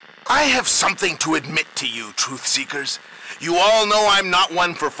I have something to admit to you, truth seekers. You all know I'm not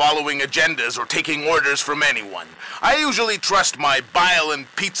one for following agendas or taking orders from anyone. I usually trust my bile and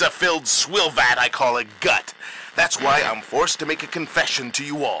pizza-filled swill vat I call a gut. That's why I'm forced to make a confession to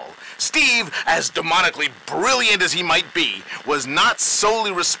you all. Steve, as demonically brilliant as he might be, was not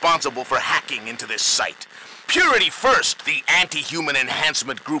solely responsible for hacking into this site. Purity First, the anti-human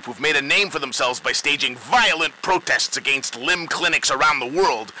enhancement group who've made a name for themselves by staging violent protests against limb clinics around the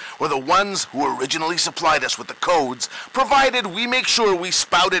world, were the ones who originally supplied us with the codes, provided we make sure we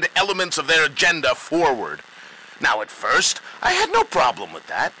spouted elements of their agenda forward. Now, at first, I had no problem with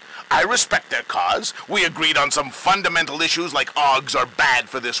that. I respect their cause. We agreed on some fundamental issues like OGs are bad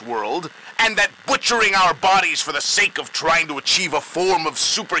for this world, and that butchering our bodies for the sake of trying to achieve a form of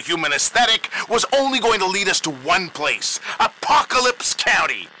superhuman aesthetic was only going to lead us to one place, Apocalypse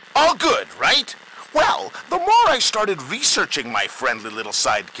County. All good, right? Well, the more I started researching my friendly little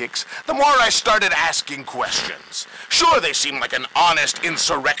sidekicks, the more I started asking questions. Sure, they seem like an honest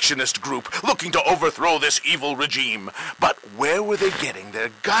insurrectionist group looking to overthrow this evil regime, but where were they getting their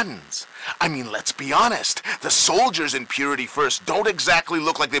guns? I mean, let's be honest. The soldiers in Purity First don't exactly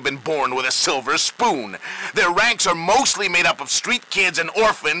look like they've been born with a silver spoon. Their ranks are mostly made up of street kids and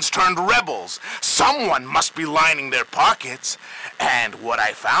orphans turned rebels. Someone must be lining their pockets. And what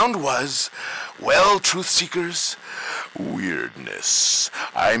I found was, well, truth seekers, weirdness.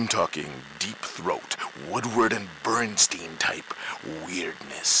 I'm talking Deep Throat, Woodward and Bernstein type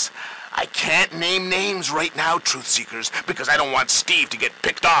weirdness. I can't name names right now, truth seekers, because I don't want Steve to get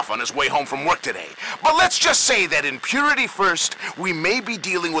picked off on his way home from work today. But let's just say that in Purity First, we may be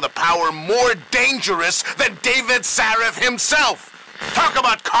dealing with a power more dangerous than David Sarif himself. Talk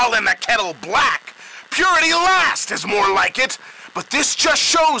about calling the kettle black. Purity last is more like it. But this just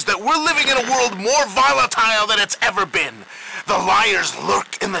shows that we're living in a world more volatile than it's ever been. The liars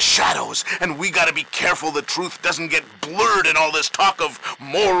lurk in the shadows, and we gotta be careful the truth doesn't get blurred in all this talk of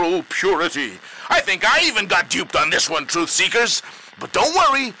moral purity. I think I even got duped on this one, truth seekers. But don't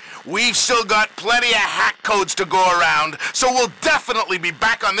worry, we've still got plenty of hack codes to go around, so we'll definitely be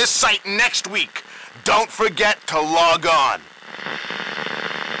back on this site next week. Don't forget to log on.